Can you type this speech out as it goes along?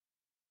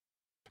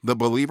The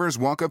Believer's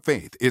Walk of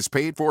Faith is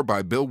paid for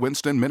by Bill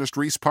Winston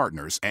Ministries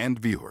partners and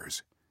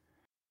viewers.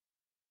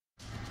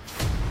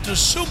 The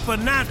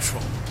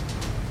supernatural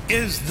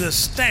is the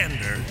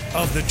standard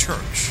of the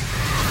church.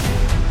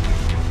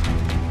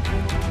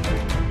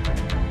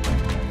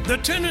 The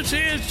tendency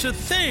is to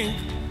think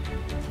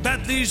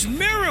that these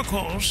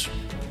miracles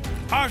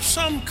are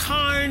some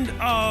kind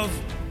of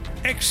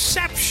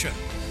exception.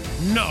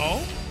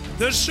 No,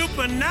 the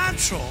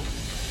supernatural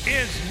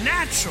is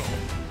natural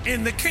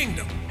in the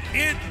kingdom.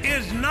 It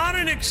is not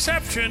an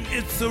exception,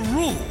 it's the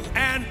rule,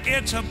 and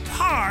it's a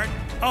part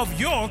of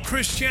your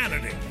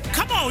Christianity.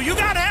 Come on, you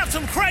gotta have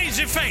some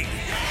crazy faith.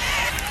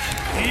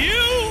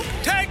 You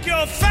take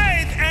your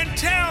faith and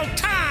tell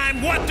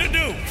time what to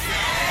do.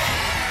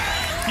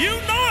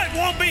 You know it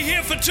won't be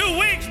here for 2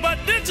 weeks, but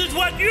this is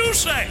what you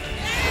say.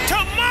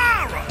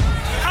 Tomorrow,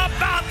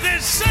 about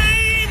this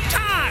same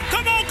time.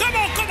 Come on,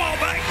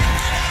 baby.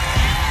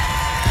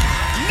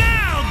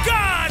 Now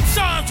God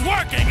starts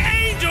working.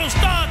 Angels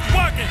start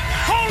working.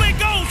 Holy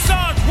Ghost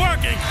starts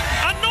working.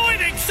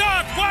 Anointing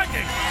starts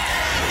working.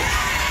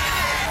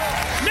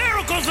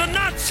 Miracles are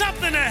not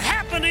something that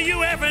happen to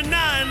you every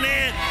now and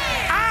then.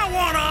 I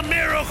want a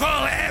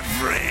miracle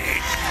every day.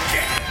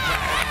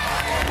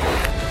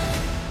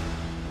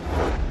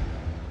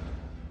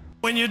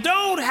 When you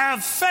don't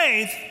have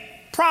faith,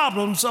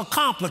 problems are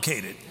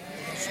complicated.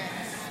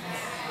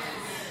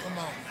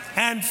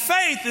 And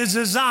faith is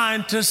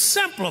designed to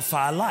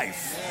simplify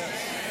life.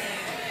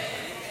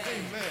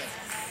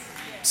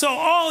 So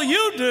all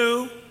you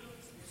do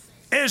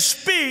is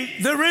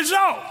speak the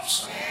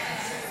results.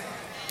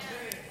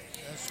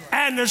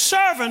 And the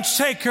servants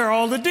take care of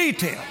all the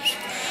details.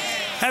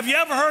 Have you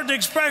ever heard the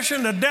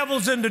expression, the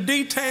devil's in the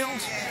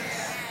details?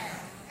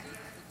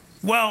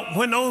 Well,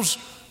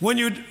 when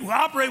you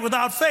operate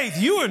without faith,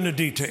 you're in the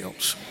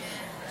details.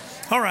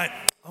 All right,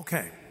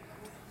 okay.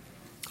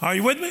 Are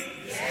you with me?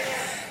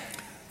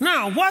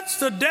 Now, what's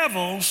the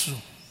devil's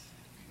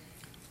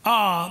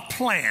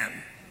plan?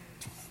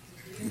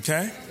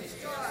 Okay?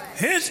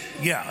 His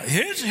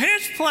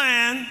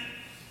plan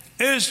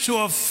is to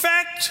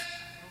affect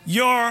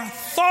your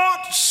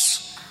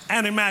thoughts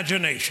and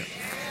imagination.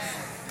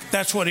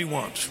 That's what he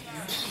wants.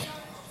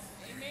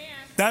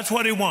 That's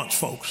what he wants,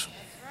 folks.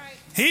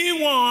 He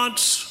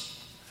wants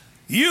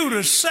you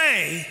to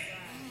say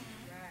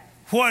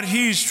what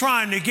he's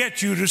trying to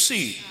get you to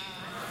see.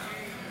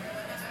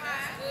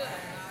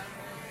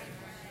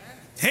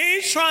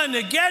 He's trying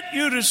to get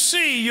you to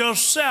see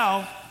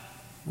yourself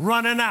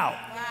running out.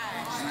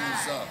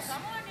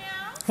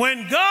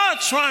 When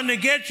God's trying to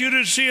get you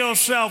to see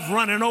yourself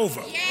running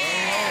over.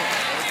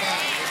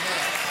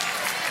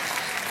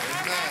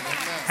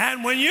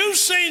 And when you've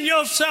seen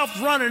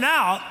yourself running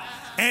out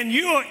and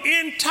you're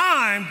in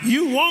time,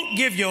 you won't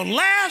give your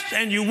last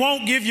and you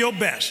won't give your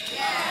best.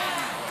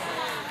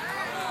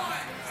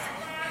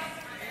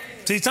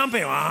 See, some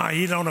people,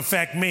 he don't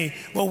affect me.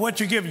 Well, what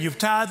you giving? You've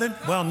tithing?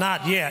 Well,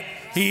 not yet.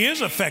 He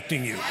is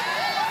affecting you.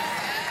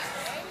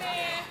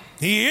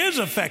 He is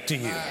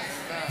affecting you.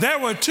 There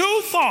were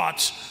two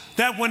thoughts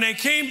that when they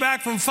came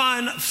back from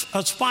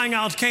spying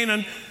out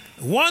Canaan,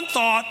 one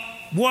thought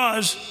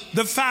was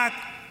the fact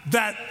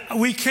that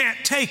we can't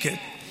take it.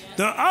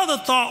 The other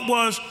thought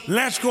was,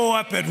 let's go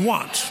up at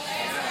once.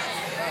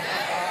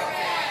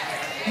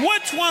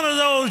 Which one of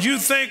those you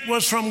think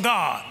was from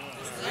God?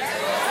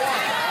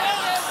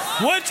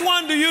 Which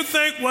one do you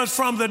think was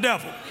from the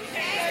devil?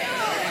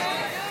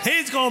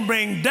 He's going to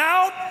bring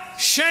doubt,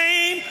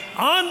 shame,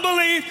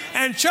 unbelief,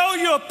 and show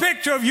you a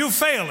picture of you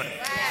failing.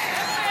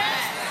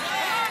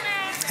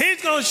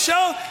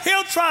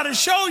 He'll try to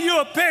show you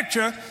a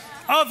picture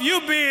of you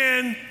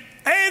being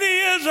 80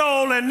 years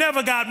old and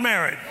never got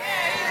married.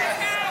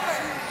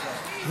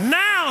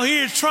 Now he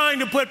is trying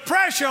to put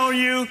pressure on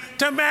you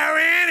to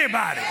marry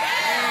anybody.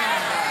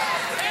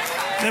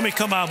 Let me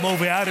come out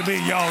over here. I didn't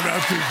mean y'all.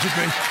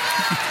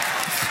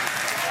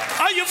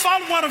 Are you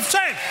following what I'm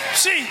saying?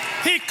 See,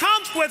 he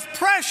comes with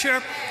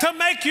pressure to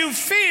make you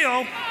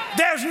feel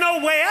there's no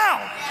way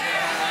out.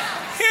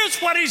 Here's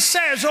what he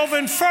says over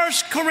in 1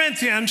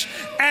 Corinthians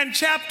and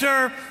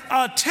chapter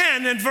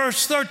 10 and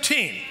verse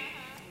 13.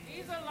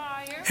 He's a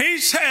liar. He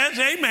says,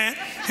 amen.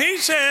 He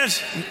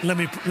says, let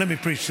me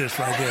preach this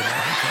right there.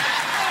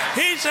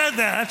 Okay. He said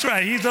that. That's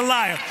right. He's a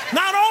liar.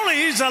 Not only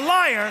he's a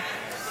liar,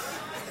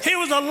 he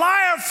was a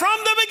liar from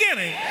the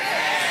beginning.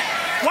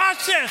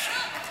 Watch this.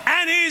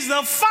 And he's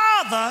the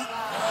father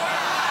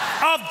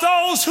of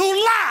those who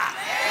lie.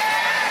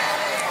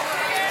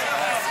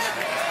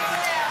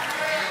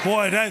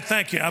 Boy,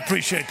 thank you. I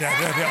appreciate that.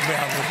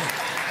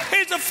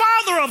 He's the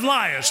father of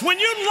liars. When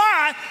you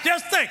lie,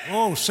 just think,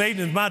 oh,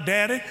 Satan is my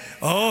daddy.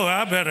 Oh,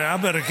 I better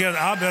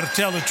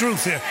tell the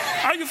truth here.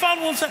 Are you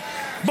following what I'm saying?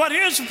 But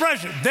here's the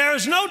pressure. There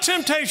is no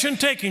temptation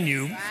taking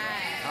you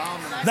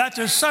that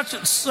is such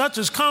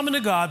as common to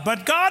God,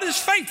 but God is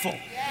faithful,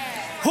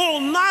 who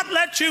will not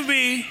let you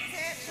be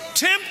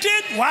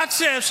tempted, watch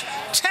this,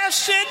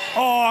 tested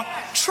or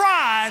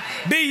tried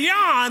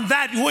beyond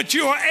that which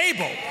you are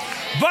able.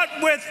 But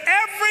with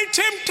every every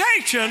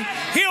temptation,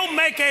 he'll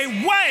make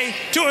a way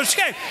to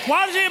escape.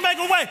 Why does he make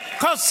a way?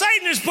 Because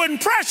Satan is putting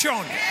pressure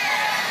on you.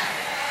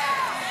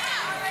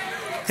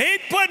 He's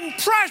putting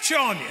pressure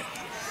on you.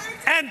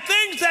 And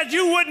things that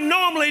you wouldn't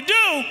normally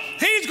do,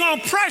 he's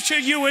going to pressure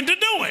you into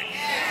doing.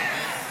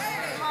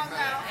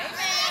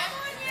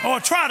 Or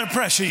try to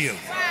pressure you.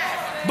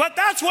 But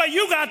that's where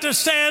you got to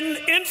stand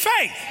in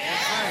faith.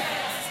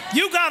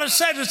 You got to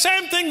say the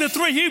same thing the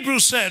 3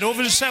 Hebrews said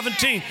over in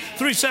 3:17.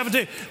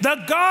 The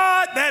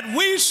God that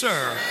we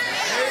serve,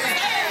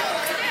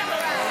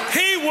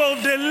 he will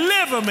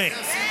deliver me.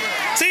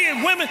 See,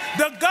 women,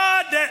 the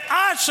God that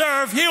I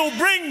serve, he'll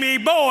bring me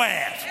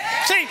Boaz.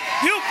 See,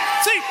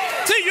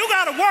 you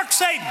got to work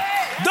Satan.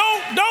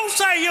 Don't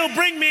say he'll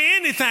bring me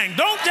anything.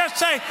 Don't just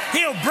say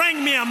he'll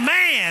bring me a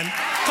man,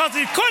 because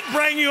he could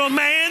bring you a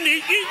man.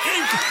 And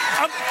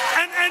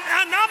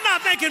I'm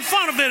not making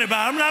fun of anybody.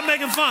 I'm not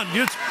making fun.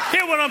 You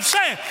hear what I'm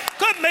saying?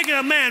 Could make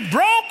a man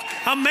broke,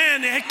 a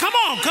man. Come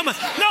on.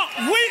 No,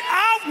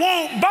 I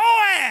want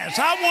Boaz.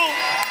 I want.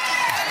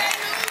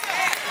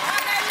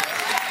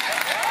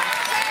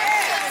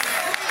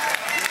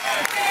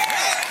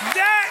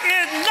 There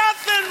is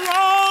nothing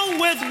wrong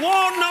with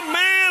wanting a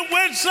man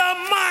with some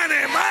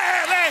money,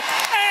 man. There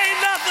ain't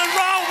nothing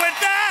wrong with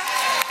that.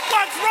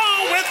 What's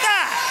wrong with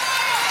that?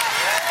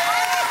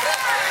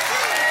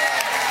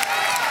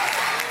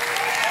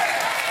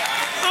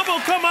 I'm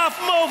gonna come out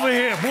from over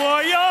here,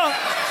 boy, y'all.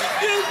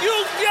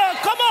 Yeah,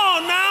 come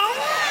on now.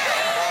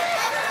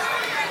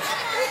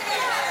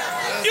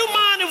 You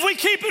mind if we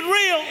keep it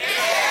real?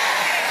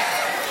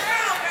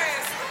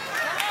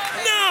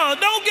 No,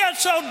 don't get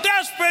so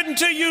desperate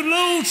until you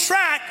lose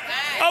track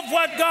of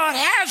what God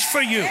has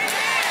for you.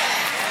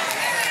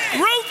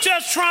 Ruth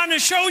just trying to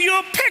show you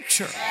a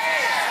picture.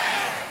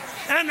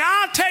 And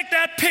I'll take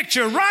that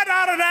picture right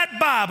out of that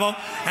Bible,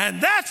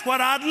 and that's what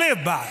I'd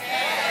live by.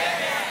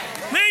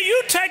 Man,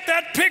 you take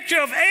that picture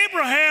of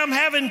Abraham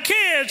having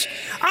kids.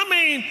 I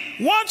mean,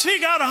 once he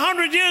got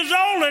 100 years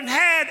old and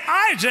had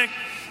Isaac,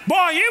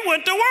 boy, he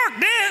went to work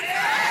then,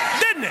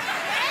 didn't he?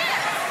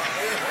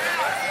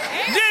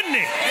 Didn't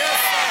he?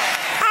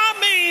 I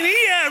mean, he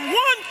had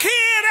one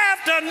kid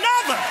after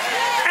another.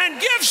 And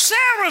give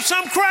Sarah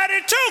some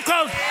credit too,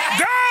 because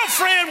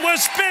girlfriend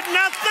was spitting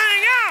that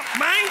thing out,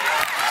 man.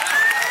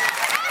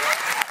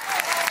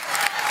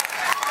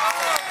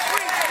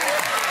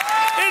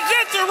 Is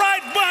this the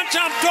right bunch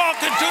I'm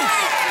talking to?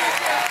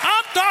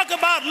 I'm talking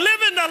about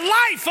living the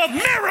life of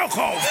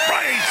miracles,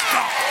 praise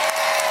God.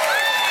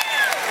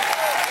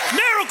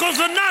 Miracles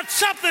are not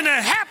something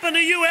that happen to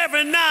you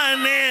every now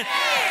and then.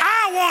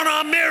 I want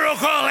a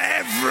miracle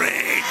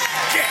every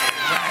day.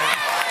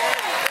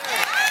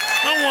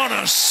 I want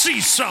to see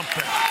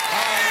something.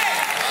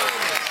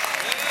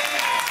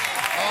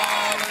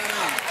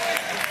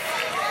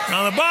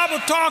 Now the Bible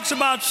talks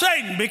about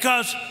Satan,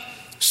 because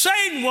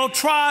Satan will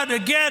try to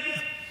get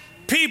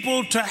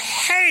people to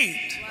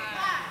hate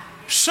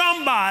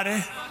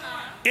somebody.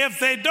 If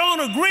they don't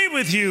agree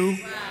with you,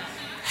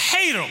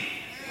 hate them.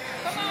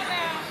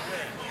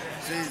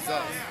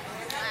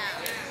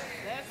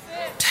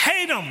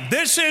 Hate them.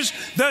 This is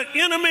the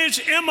enemy's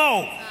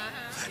MO.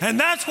 And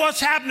that's what's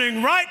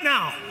happening right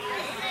now.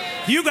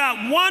 You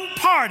got one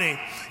party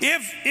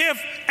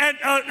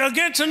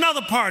against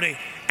another party.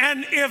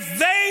 And if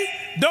they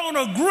don't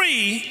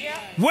agree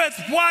with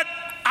what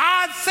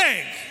I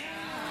think,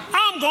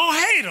 I'm going to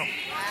hate them.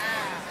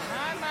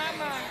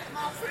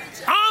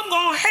 I'm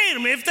going to hate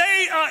them. If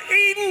they are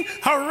eating,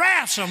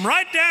 harass them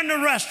right there in the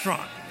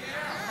restaurant.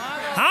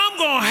 I'm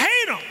going to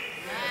hate them.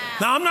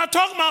 Now, I'm not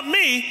talking about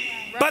me,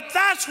 but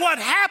that's what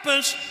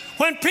happens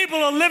when people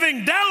are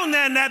living down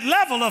there in that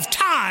level of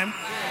time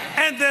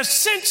and their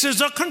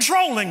senses are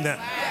controlling them.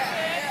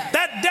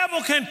 That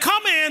devil can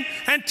come in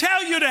and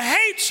tell you to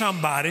hate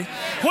somebody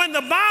when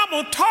the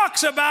Bible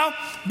talks about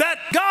that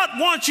God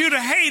wants you to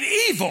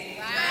hate evil,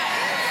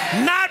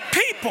 not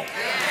people.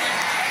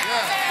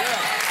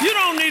 You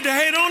don't need to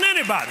hate on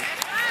anybody.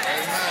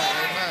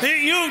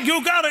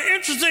 You got an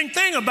interesting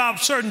thing about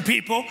certain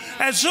people.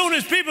 As soon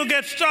as people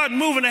start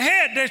moving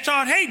ahead, they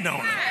start hating on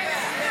them.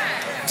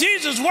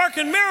 Jesus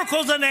working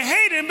miracles and they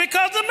hate him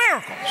because of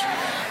miracles.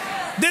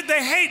 Did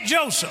they hate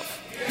Joseph?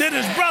 Did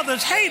his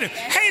brothers hate him?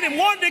 Hate him,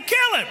 wanted to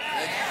kill him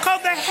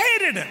because they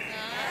hated him.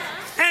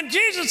 And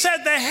Jesus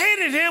said they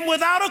hated him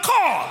without a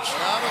cause.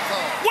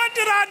 What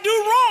did I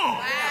do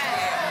wrong?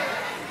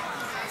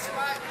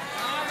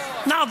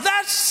 Now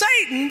that's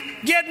Satan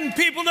getting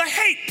people to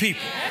hate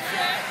people.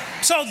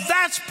 So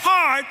that's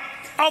part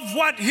of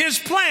what his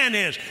plan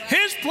is.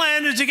 His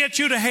plan is to get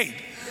you to hate.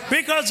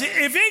 Because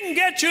if he can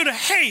get you to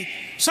hate,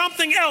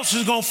 something else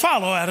is going to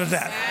follow out of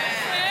that.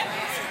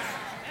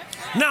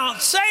 Now,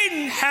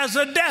 Satan has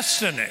a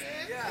destiny.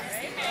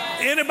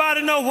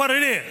 Anybody know what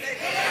it is?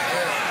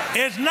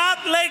 It's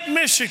not Lake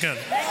Michigan.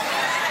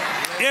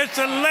 It's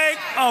a lake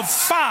of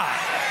fire.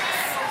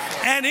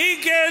 And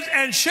he gives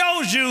and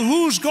shows you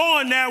who's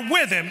going there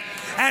with him.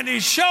 And he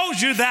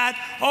shows you that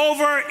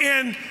over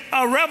in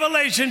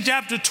Revelation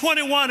chapter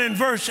 21 and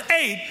verse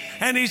 8.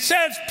 And he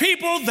says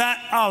people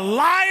that are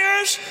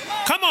liars,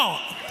 come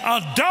on,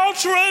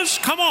 adulterers,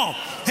 come on.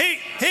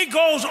 He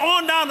goes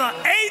on down to 8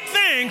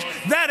 things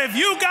that if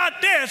you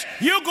got this,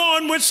 you're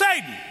going with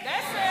Satan.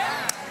 That's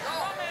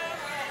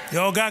it.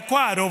 Y'all got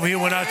quiet over here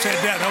when I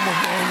said that. I'm going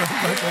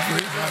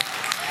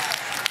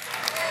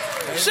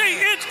to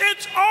see,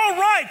 it's all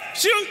right.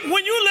 See,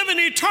 when you live in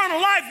eternal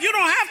life, you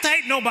don't have to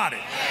hate nobody.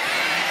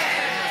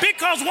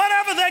 Because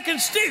whatever they can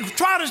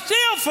try to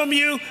steal from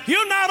you,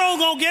 you're not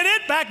only going to get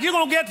it back, you're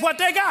going to get what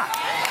they got.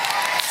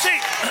 See,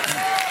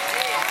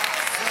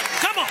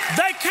 come on,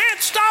 they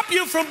can't stop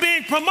you from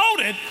being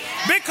promoted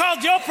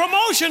because your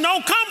promotion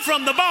don't come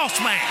from the boss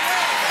man.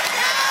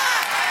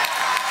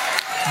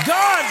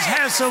 God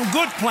has some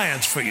good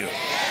plans for you.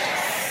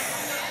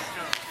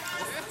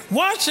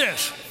 Watch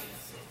this.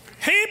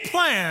 He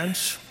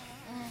plans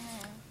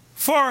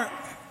for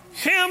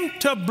him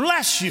to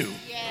bless you.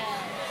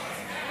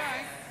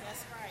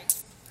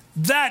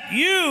 That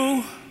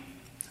you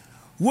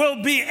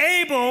will be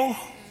able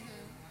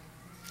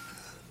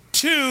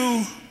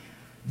to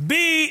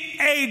be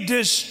a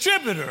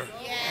distributor.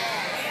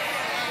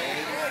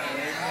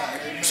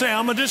 Say,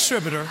 I'm a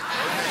distributor.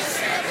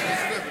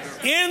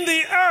 In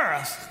the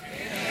earth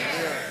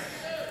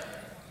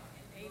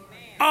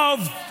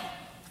of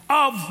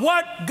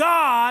what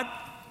God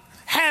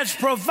has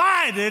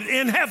provided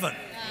in heaven.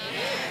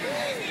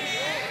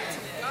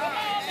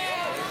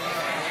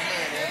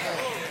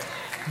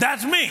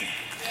 That's me.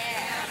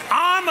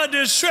 I'm a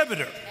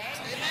distributor.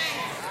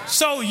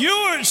 So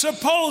you're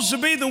supposed to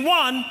be the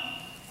one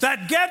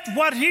that get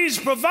what he's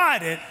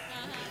provided.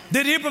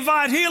 Did he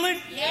provide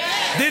healing?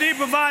 Yes. Did he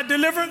provide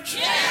deliverance?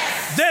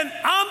 Yes. Then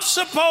I'm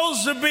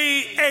supposed to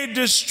be a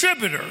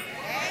distributor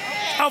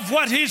of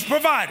what he's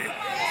provided.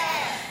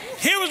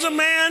 Here was a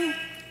man,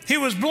 he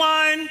was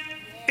blind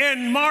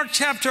in Mark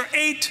chapter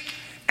 8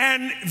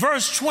 and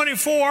verse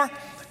 24,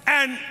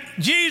 and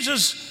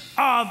Jesus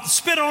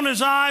spit on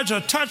his eyes or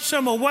touched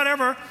him or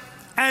whatever,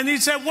 and he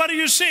said, what do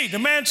you see? The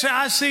man said,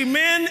 I see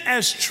men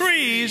as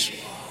trees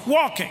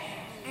walking.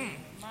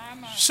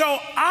 So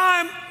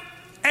I'm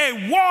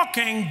a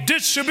walking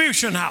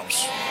distribution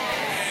house.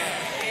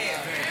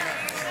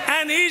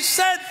 And he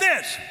said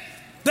this,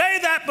 they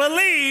that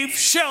believe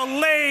shall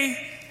lay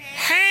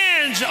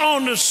hands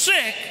on the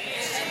sick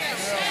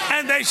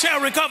and they shall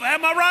recover.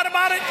 Am I right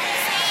about it?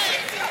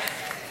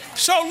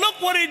 So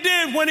look what he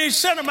did when he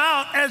sent them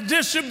out as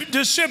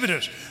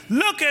distributors.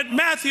 Look at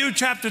Matthew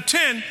chapter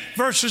 10,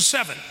 verses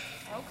 7.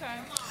 Okay.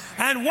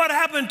 And what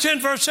happened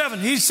 10 verse 7?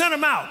 He sent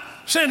them out.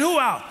 Sent who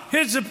out?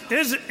 His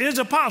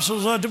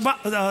apostles or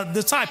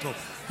disciples.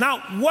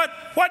 Now, what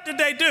did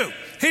they do?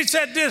 He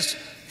said this.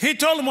 He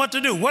told them what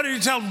to do. What did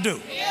he tell them to do?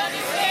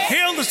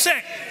 Heal the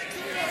sick.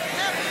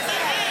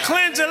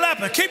 Cleanse the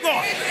leper. Keep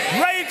going.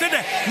 Raise the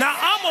dead. Now,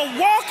 I'm a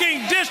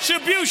walking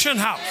distribution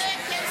house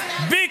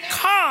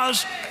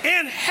because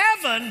in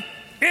heaven,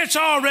 it's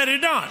already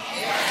done.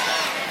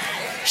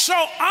 So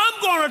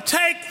I'm going to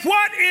take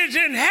what is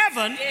in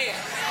heaven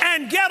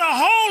and get a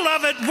hold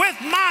of it with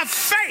my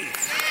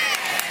faith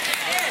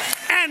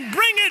and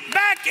bring it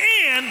back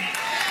in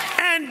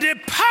and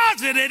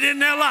deposit it in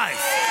their life.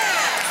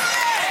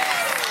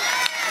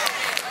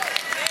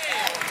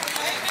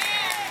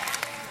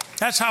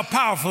 That's how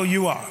powerful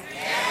you are.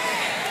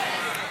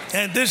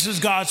 And this is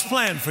God's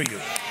plan for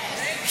you.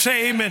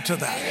 Say amen to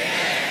that.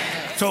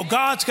 So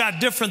God's got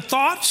different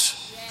thoughts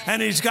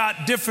and he's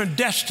got different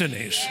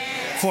destinies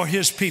for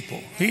his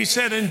people. He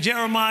said in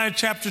Jeremiah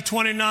chapter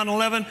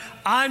 29:11,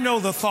 I know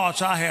the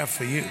thoughts I have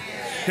for you.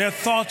 They're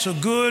thoughts of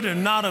good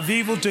and not of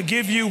evil, to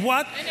give you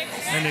what?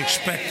 An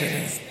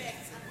expected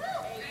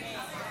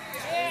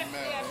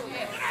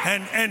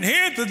end. And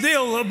here's the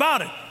deal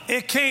about it.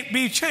 It can't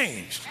be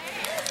changed.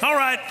 All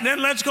right,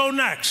 then let's go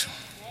next.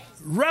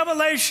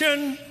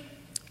 Revelation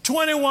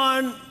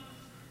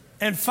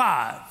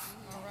 21:5.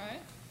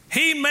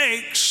 He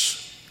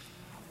makes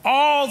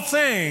all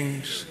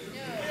things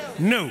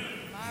new.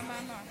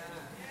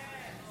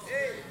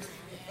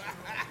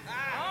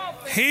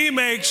 He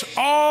makes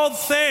all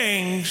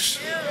things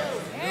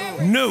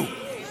new.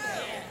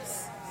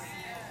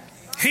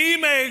 He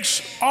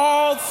makes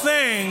all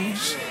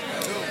things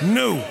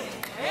new.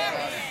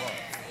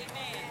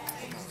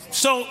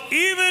 So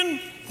even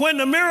when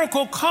the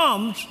miracle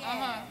comes,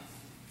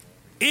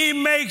 he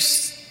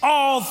makes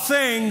all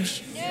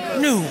things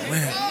new,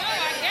 man.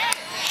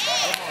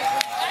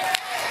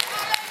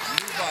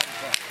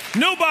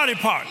 New body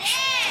parts.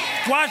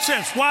 Watch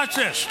this, watch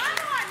this.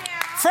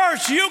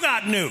 First, you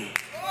got new.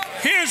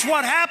 Here's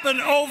what happened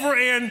over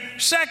in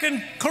 2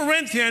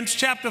 Corinthians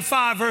chapter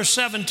 5, verse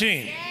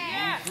 17.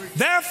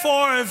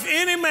 Therefore, if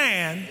any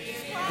man,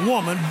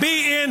 woman,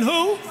 be in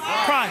who?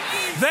 Christ.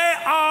 They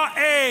are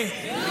a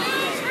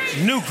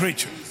new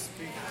creature.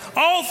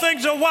 All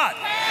things are what?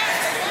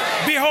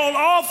 Behold,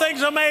 all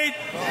things are made.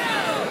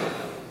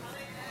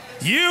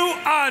 You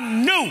are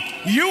new.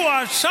 You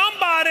are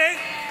somebody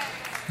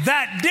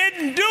that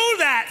didn't do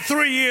that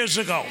 3 years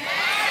ago.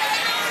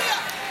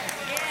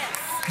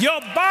 Your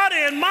body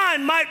and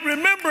mind might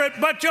remember it,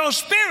 but your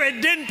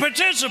spirit didn't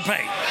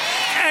participate.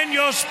 And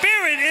your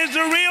spirit is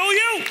the real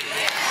you.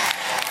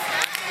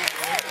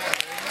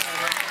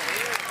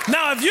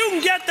 Now, if you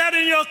can get that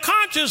in your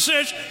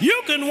consciousness,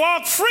 you can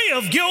walk free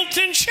of guilt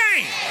and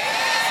shame.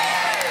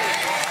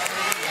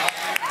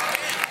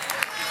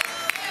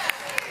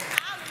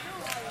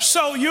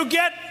 So you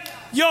get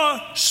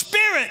your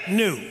spirit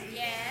new.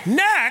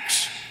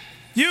 Next,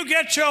 you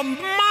get your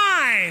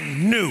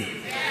mind new.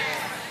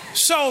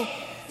 So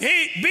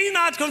be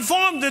not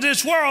conformed to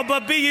this world,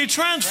 but be ye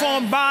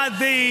transformed by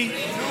the...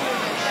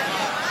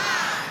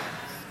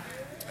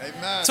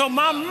 Amen. So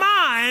my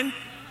mind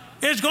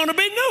is going to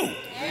be new.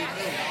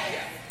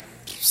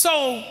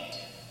 So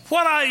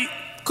what I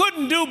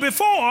couldn't do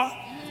before,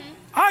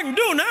 I can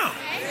do now.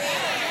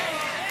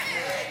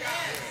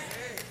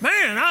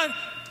 Man,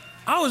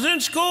 I was in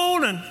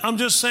school, and I'm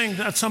just saying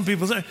that some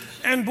people say,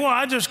 and boy,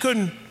 I just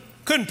couldn't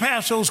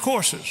pass those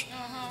courses.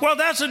 Well,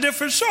 that's a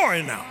different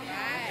story now.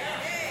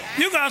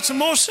 You got some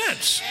more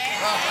sense.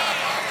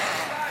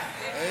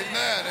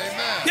 Amen,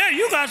 amen. Yeah,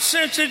 you got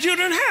sense that you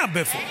didn't have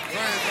before. Praise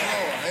the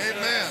Lord.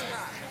 Amen.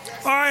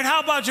 All right,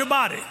 how about your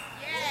body?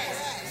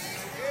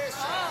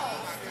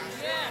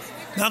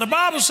 Now, the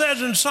Bible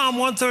says in Psalm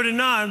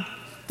 139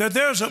 that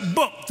there's a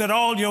book that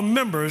all your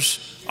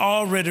members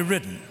are already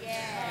written.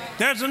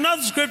 There's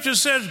another scripture that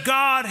says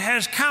God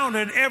has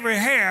counted every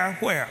hair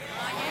where?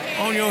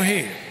 On your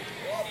head.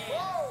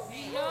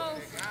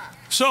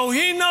 So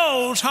he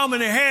knows how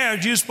many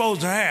hairs you're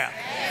supposed to have.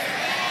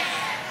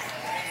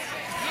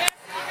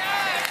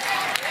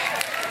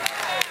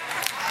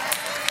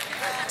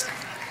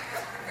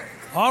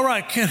 All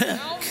right, can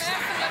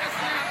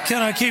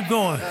I keep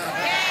going?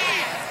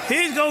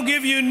 He's going to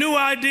give you new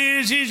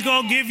ideas. He's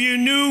going to give you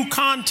new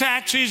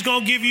contacts. He's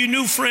going to give you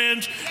new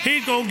friends.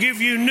 He's going to give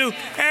you new.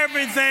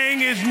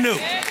 Everything is new.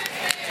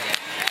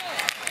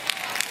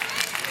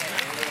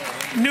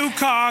 New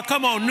car.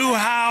 Come on, new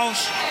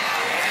house.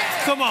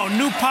 Come on,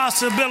 new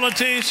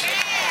possibilities.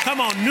 Come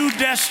on, new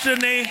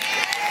destiny.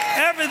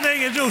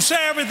 Everything is new. Say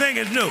everything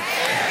is new.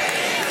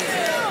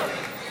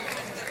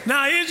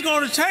 Now he's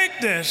going to take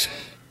this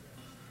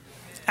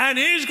and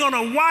he's going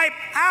to wipe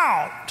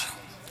out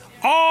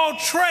all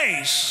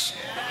trace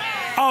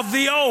of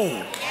the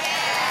old.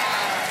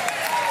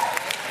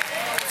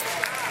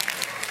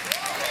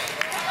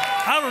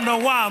 I don't know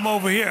why I'm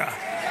over here.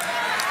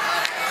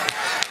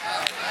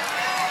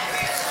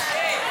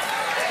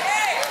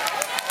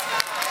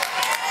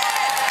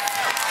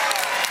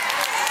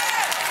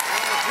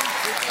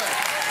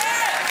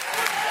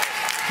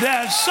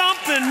 There's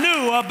something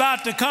new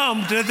about to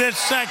come to this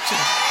section.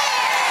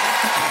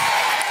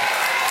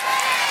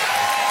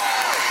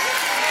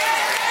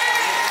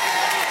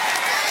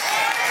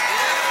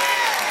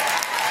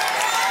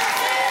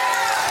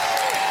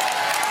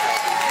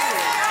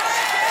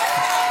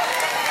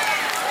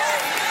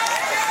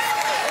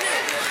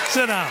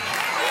 Sit down.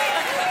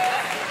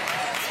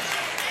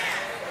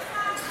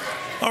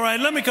 All right,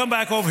 let me come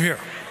back over here.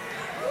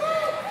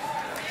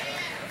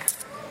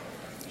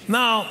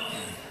 Now,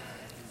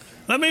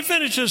 let me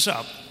finish this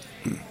up.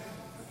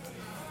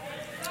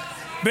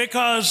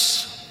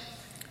 Because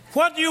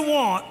what you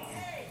want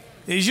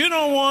is you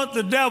don't want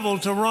the devil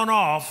to run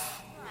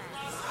off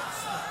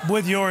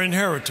with your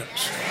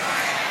inheritance.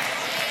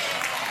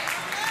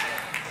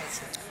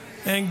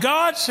 And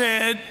God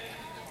said,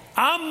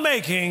 I'm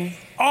making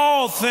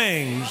all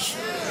things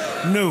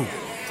new.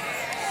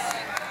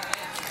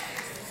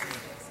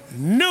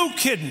 New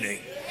kidney.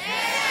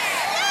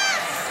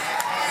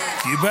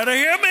 You better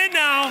hear me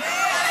now.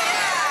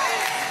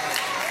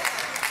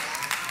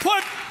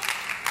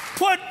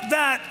 Put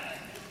that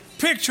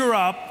picture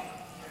up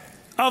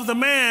of the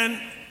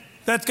man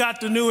that's got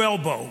the new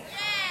elbow.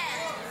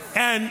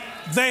 And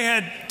they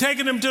had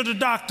taken him to the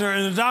doctor,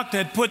 and the doctor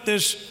had put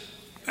this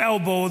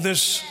elbow,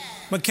 this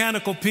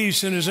mechanical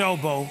piece in his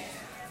elbow.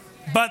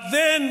 But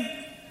then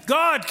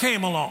God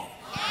came along.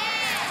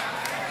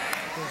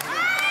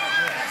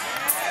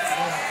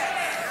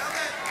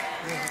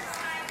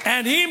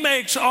 And he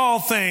makes all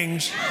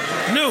things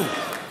new.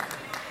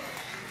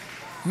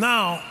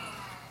 Now,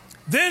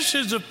 this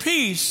is a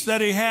piece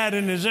that he had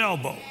in his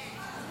elbow.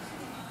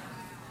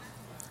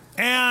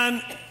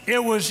 And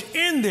it was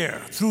in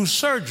there through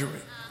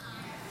surgery.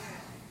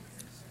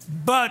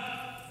 But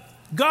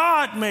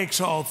God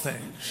makes all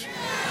things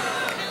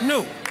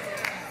new.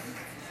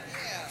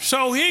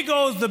 So he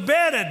goes to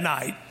bed at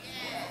night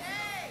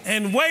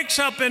and wakes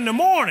up in the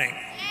morning,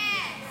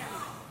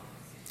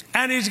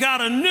 and he's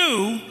got a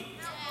new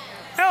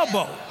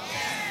elbow.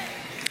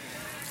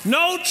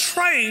 No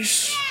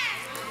trace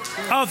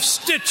of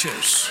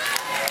stitches.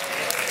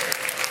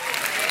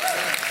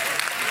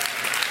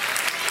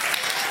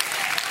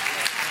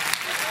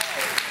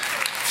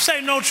 Say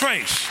no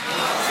trace.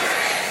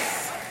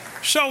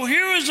 So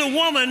here is a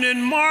woman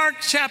in Mark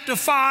chapter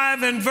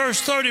 5 and verse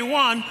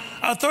 35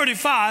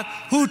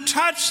 who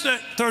touched the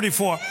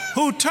 34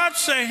 who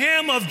touched the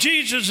hem of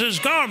Jesus's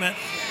garment,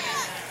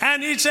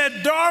 and he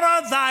said,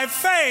 daughter, thy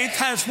faith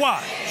has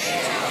what?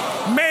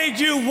 made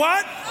you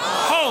what?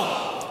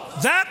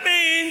 Whole. That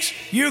means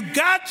you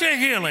got your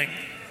healing.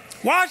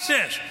 Watch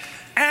this.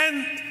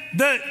 And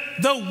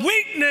the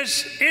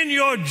weakness in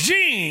your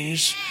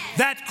genes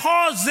that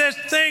caused this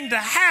thing to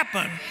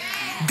happen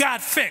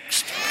got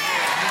fixed.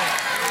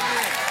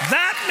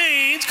 That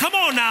means, come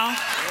on now,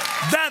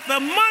 that the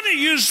money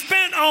you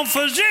spent on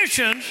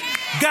physicians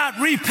got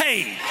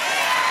repaid.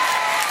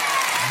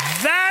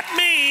 That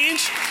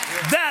means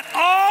that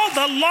all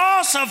the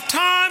loss of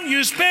time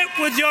you spent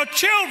with your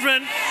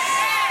children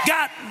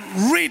got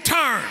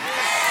returned.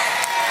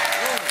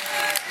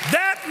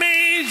 That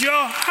means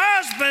your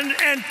husband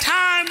and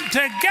time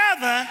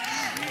together,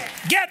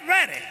 get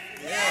ready.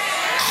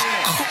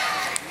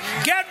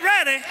 Get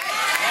ready,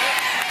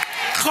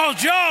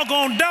 because y'all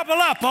gonna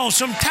double up on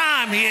some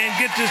time here and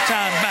get this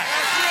time back.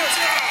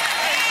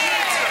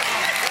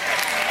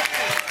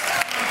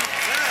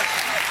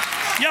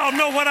 Y'all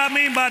know what I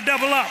mean by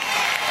double up.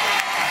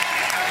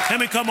 Let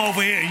me come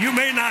over here. You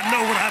may not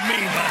know what I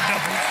mean by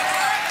double up.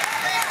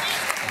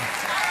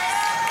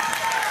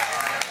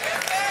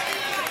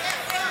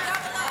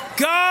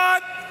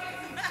 God,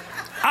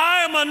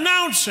 I am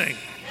announcing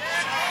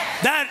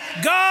that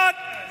God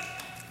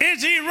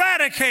is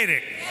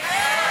eradicating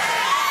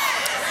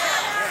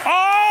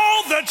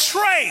all the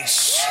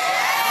trace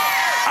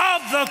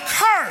of the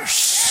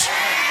curse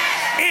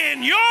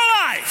in your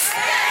life,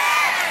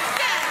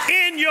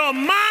 in your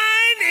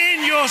mind,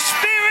 in your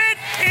spirit,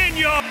 in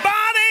your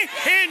body,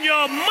 in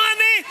your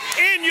money,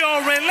 in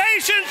your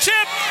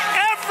relationship,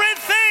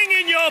 everything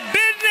in your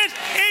business,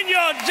 in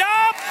your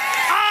job.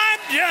 I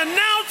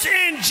announce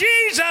in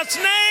Jesus'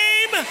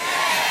 name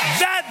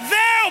that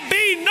there'll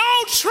be no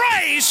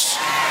trace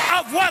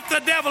of what the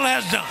devil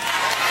has done.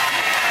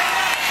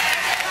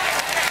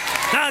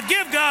 Now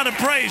give God a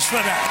praise for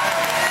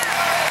that.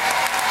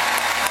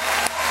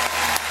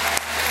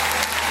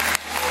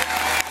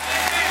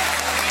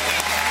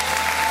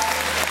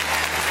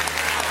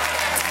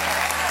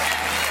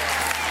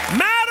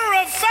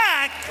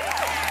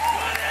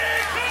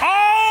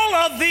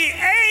 Of the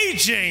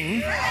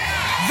aging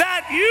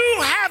that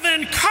you have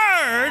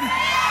incurred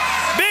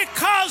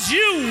because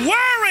you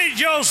worried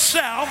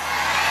yourself,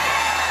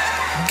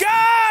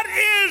 God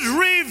is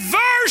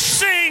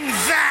reversing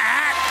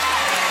that.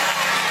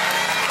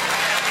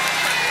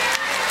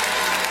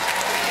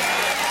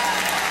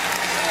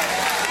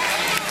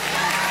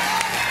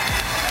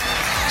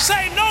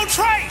 Say, no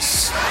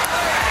trace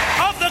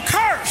of the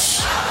curse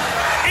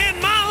in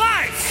my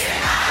life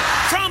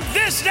from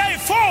this day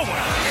forward.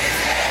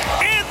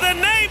 In the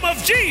name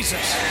of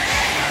Jesus,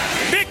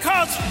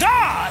 because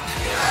God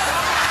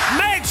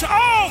makes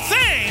all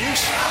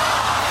things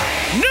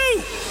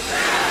new.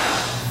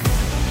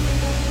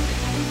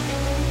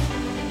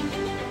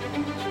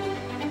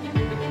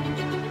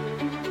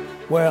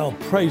 Well,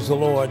 praise the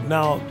Lord.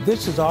 Now,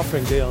 this is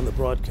Offering Day on the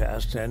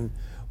broadcast, and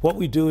what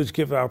we do is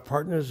give our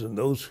partners and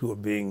those who are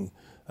being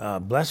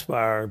blessed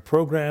by our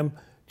program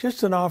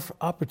just an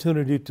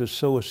opportunity to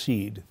sow a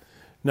seed.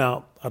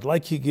 Now, I'd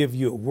like to give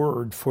you a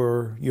word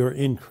for your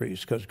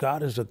increase, because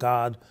God is a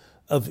God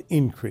of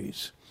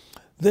increase.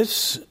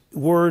 This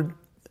word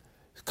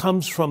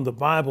comes from the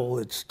Bible.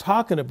 It's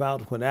talking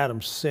about when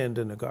Adam sinned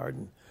in the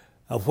garden,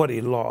 of what he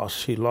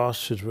lost. He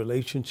lost his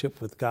relationship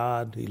with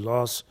God. He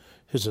lost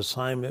his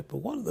assignment. But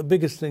one of the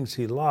biggest things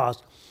he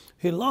lost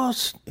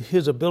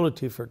his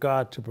ability for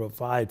God to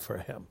provide for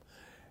him.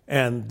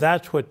 And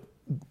that's what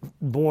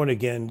born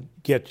again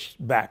gets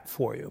back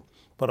for you.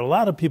 But a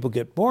lot of people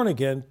get born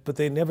again, but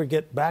they never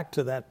get back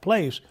to that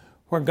place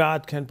where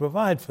God can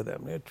provide for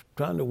them. They're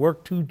trying to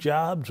work 2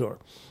 jobs or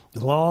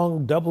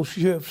long double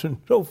shifts and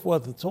so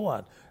forth and so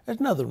on. There's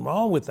nothing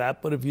wrong with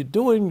that, but if you're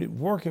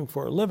working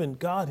for a living,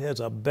 God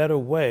has a better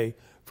way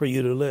for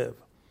you to live.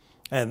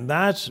 And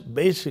that's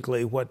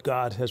basically what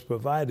God has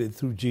provided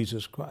through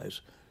Jesus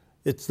Christ.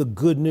 It's the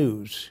good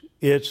news.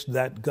 It's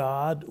that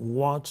God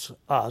wants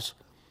us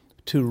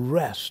to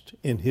rest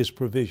in his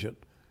provision.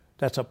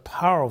 That's a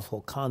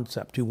powerful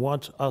concept. He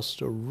wants us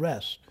to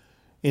rest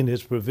in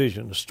his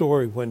provision. A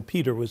story when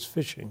Peter was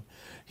fishing.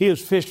 He has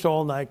fished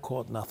all night,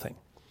 caught nothing.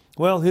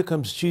 Well, here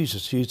comes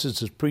Jesus.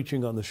 Jesus is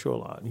preaching on the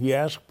shoreline. He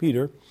asked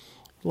Peter,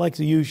 I'd like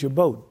to use your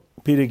boat.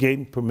 Peter gave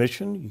him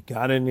permission. He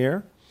got in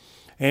there.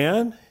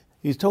 And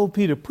he told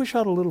Peter, push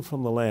out a little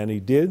from the land. He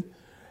did.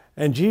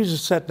 And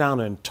Jesus sat down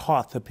and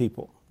taught the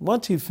people.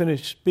 Once he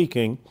finished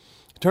speaking,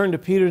 he turned to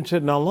Peter and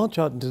said, now launch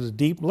out into the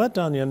deep, let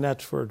down your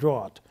nets for a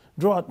draught.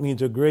 Draught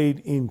means a great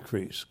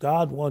increase.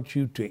 God wants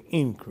you to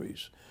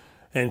increase.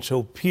 And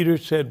so Peter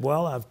said,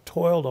 well, I've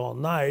toiled all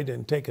night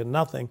and taken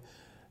nothing.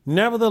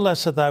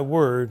 Nevertheless, at thy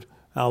word,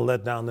 I'll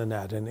let down the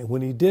net. And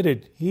when he did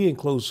it, he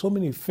enclosed so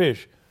many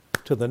fish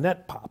till the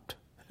net popped.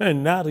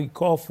 And now he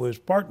called for his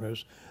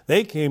partners.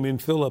 They came in,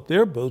 filled up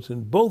their boats,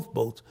 and both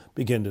boats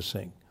began to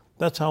sink.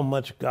 That's how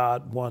much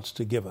God wants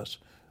to give us,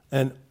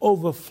 an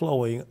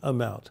overflowing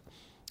amount.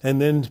 And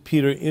then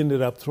Peter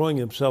ended up throwing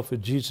himself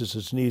at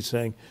Jesus' knees,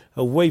 saying,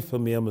 away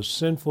from me, I'm a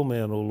sinful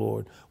man, O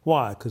Lord.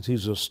 Why? Because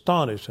he's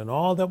astonished, and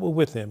all that were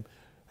with him,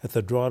 at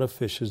the draught of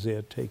fishes they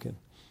had taken.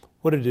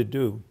 What did it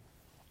do?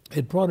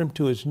 It brought him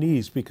to his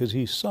knees because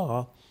he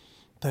saw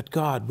that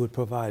God would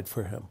provide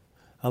for him.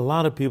 A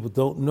lot of people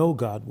don't know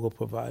God will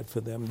provide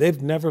for them.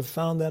 They've never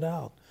found that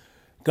out.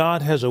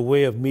 God has a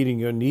way of meeting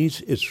your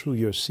needs. It's through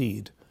your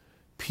seed.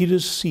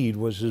 Peter's seed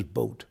was his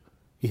boat.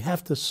 You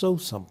have to sow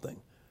something.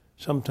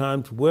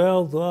 Sometimes,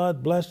 well,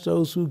 God bless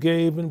those who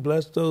gave and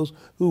bless those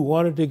who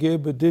wanted to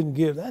give but didn't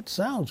give. That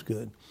sounds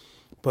good.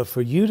 But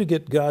for you to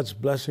get God's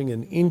blessing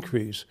and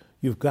increase,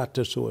 you've got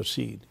to sow a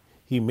seed.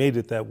 He made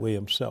it that way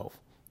himself.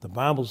 The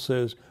Bible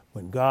says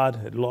when God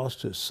had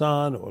lost his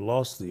son or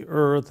lost the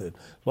earth and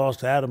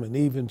lost Adam and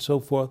Eve and so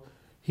forth,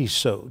 he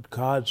sowed.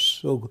 God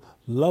so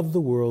loved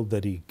the world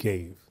that he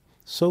gave.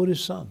 Sowed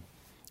his son.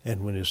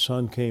 And when his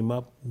son came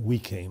up, we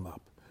came up.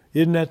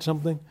 Isn't that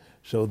something?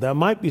 So there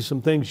might be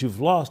some things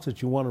you've lost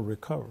that you want to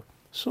recover.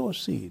 Sow a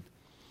seed.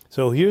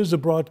 So here's the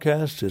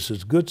broadcast. This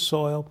is good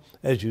soil.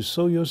 As you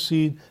sow your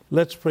seed,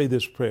 let's pray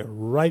this prayer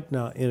right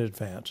now in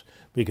advance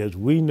because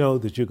we know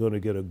that you're going to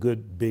get a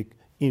good, big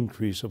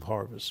increase of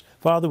harvest.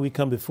 Father, we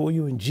come before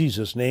you in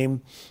Jesus'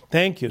 name.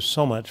 Thank you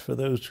so much for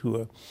those who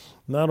are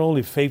not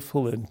only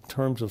faithful in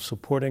terms of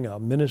supporting our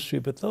ministry,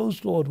 but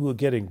those, Lord, who are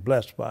getting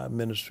blessed by our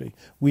ministry.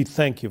 We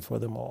thank you for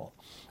them all.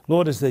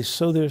 Lord, as they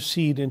sow their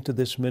seed into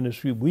this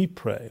ministry, we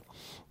pray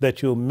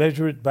that you'll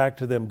measure it back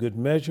to them, good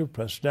measure,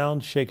 pressed down,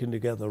 shaken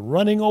together,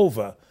 running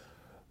over.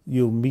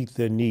 You'll meet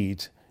their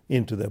needs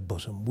into their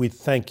bosom. We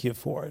thank you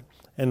for it.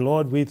 And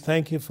Lord, we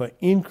thank you for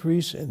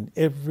increase in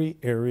every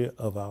area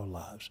of our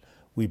lives.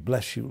 We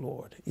bless you,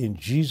 Lord. In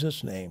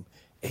Jesus' name,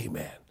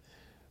 amen.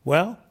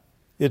 Well,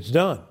 it's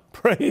done.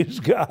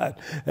 Praise God.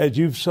 As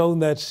you've sown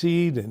that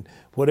seed and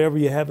whatever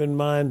you have in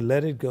mind,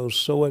 let it go.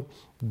 Sow it.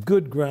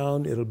 Good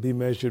ground. It'll be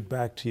measured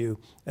back to you,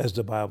 as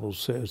the Bible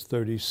says,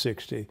 30,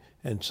 60,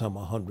 and some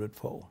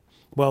 100-fold.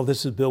 Well,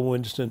 this is Bill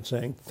Winston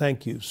saying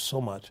thank you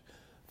so much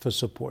for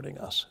supporting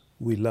us.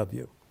 We love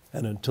you.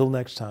 And until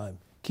next time,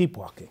 keep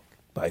walking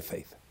by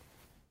faith.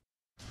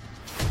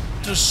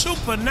 The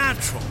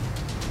supernatural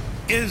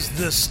is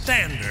the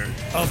standard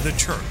of the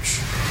church.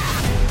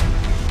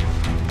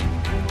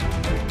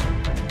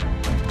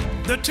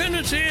 The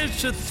tendency is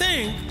to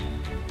think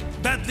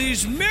that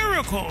these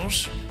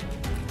miracles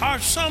are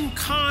some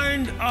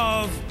kind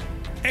of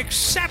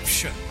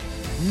exception.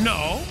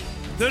 No,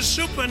 the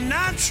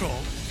supernatural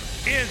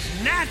is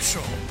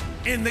natural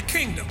in the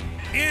kingdom.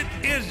 It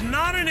is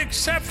not an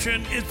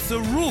exception, it's the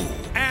rule,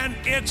 and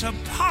it's a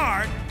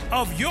part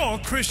of your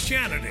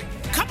Christianity.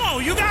 Come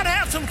on, you gotta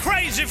have some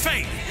crazy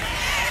faith.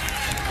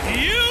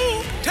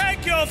 You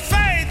take your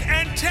faith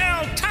and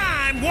tell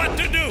time what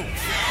to do.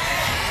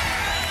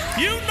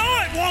 You know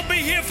it won't be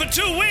here for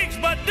 2 weeks,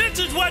 but this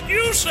is what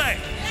you say.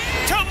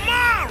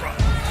 Tomorrow,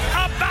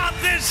 about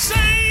this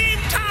same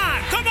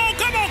time. Come on,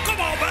 come on, come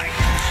on, baby.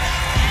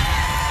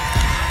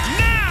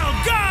 Now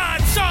God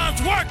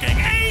starts working.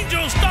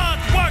 Angels start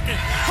working.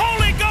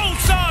 Holy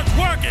Ghost starts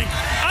working.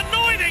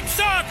 Anointing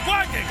starts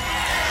working.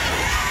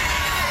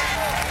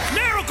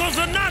 Miracles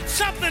are not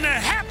something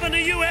that happen to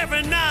you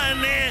every now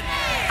and then.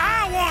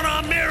 I want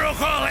a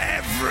miracle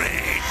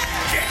every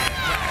day.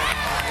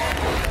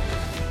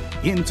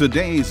 In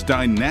today's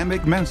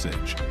dynamic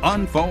message,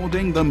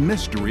 Unfolding the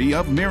Mystery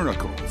of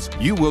Miracles,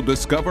 you will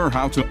discover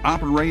how to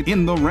operate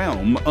in the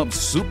realm of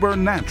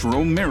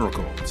supernatural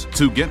miracles.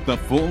 To get the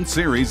full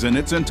series in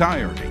its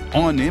entirety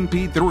on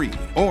MP3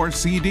 or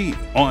CD,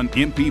 on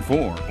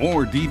MP4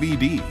 or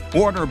DVD,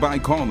 order by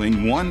calling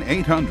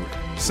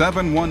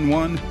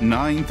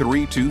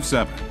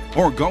 1-800-711-9327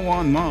 or go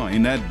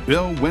online at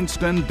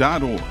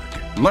billwinston.org.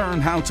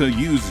 Learn how to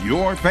use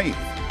your faith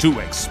to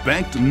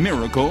expect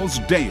miracles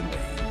daily.